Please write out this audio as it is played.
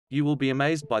You will be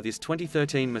amazed by this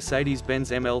 2013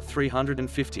 Mercedes-Benz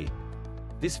ML350.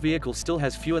 This vehicle still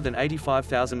has fewer than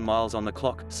 85,000 miles on the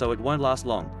clock, so it won't last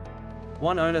long.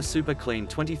 One owner super clean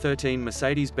 2013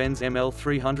 Mercedes-Benz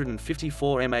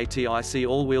ML350 MATIC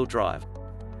all-wheel drive.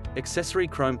 Accessory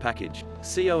chrome package,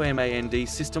 COMAND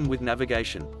system with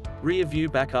navigation, rear view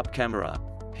backup camera,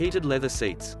 heated leather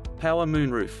seats, power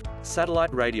moonroof,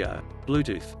 satellite radio,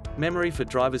 Bluetooth, memory for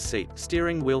driver's seat,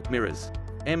 steering wheel, mirrors,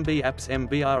 MB apps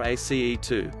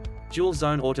MBRACE2, dual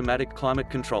zone automatic climate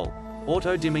control,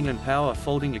 auto dimming and power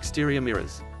folding exterior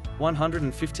mirrors,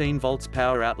 115 volts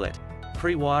power outlet,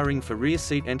 pre-wiring for rear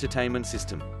seat entertainment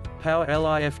system, power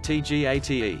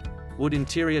LIFT-GATE, wood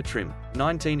interior trim,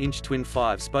 19-inch twin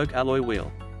 5-spoke alloy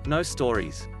wheel. No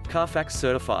stories. Carfax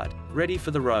certified. Ready for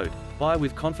the road. Buy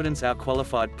with confidence. Our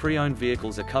qualified pre-owned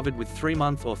vehicles are covered with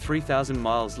 3-month or 3,000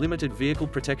 miles limited vehicle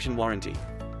protection warranty.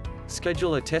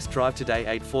 Schedule a test drive today.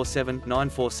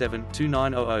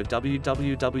 847-947-2900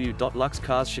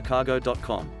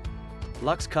 www.luxcarschicago.com.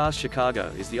 Lux Cars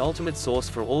Chicago is the ultimate source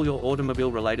for all your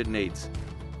automobile-related needs.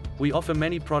 We offer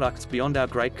many products beyond our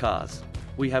great cars.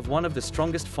 We have one of the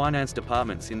strongest finance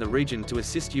departments in the region to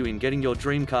assist you in getting your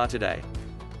dream car today.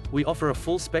 We offer a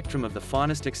full spectrum of the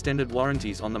finest extended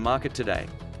warranties on the market today.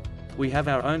 We have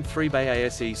our own 3-bay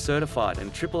ASE certified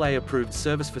and AAA approved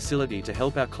service facility to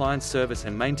help our clients service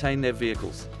and maintain their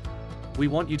vehicles. We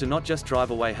want you to not just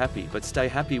drive away happy but stay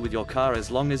happy with your car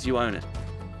as long as you own it.